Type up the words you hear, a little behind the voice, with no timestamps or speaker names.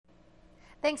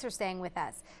Thanks for staying with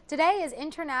us. Today is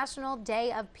International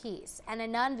Day of Peace, and a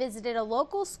nun visited a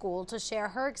local school to share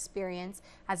her experience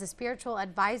as a spiritual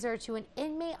advisor to an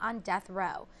inmate on death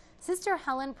row. Sister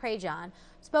Helen Prejean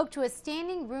spoke to a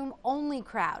standing room only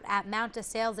crowd at Mount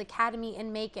DeSales Academy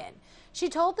in Macon. She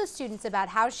told the students about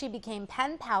how she became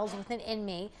pen pals with an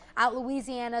inmate at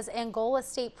Louisiana's Angola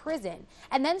State Prison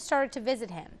and then started to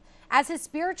visit him. As his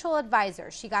spiritual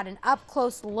advisor, she got an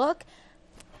up-close look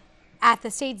at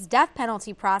the state's death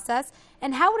penalty process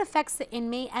and how it affects the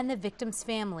inmate and the victim's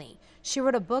family. She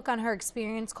wrote a book on her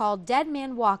experience called Dead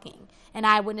Man Walking, an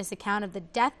eyewitness account of the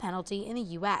death penalty in the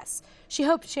U.S. She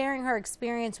hopes sharing her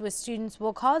experience with students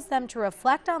will cause them to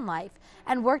reflect on life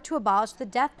and work to abolish the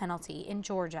death penalty in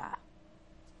Georgia.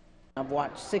 I've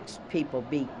watched 6 people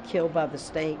be killed by the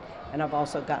state, and I've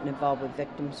also gotten involved with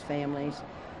victims' families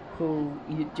who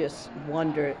you just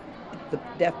wonder the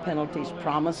death penalty is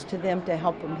promised to them to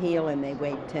help them heal, and they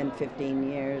wait 10,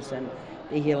 15 years and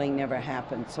the healing never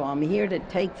happens. So I'm here to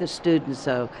take the students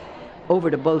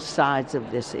over to both sides of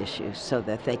this issue so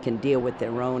that they can deal with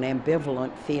their own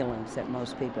ambivalent feelings that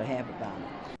most people have about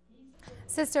it.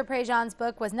 Sister Prejean's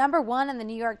book was #1 on the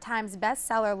New York Times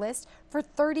bestseller list for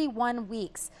 31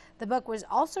 weeks. The book was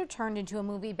also turned into a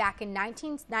movie back in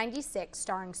 1996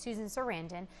 starring Susan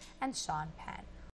Sarandon and Sean Penn.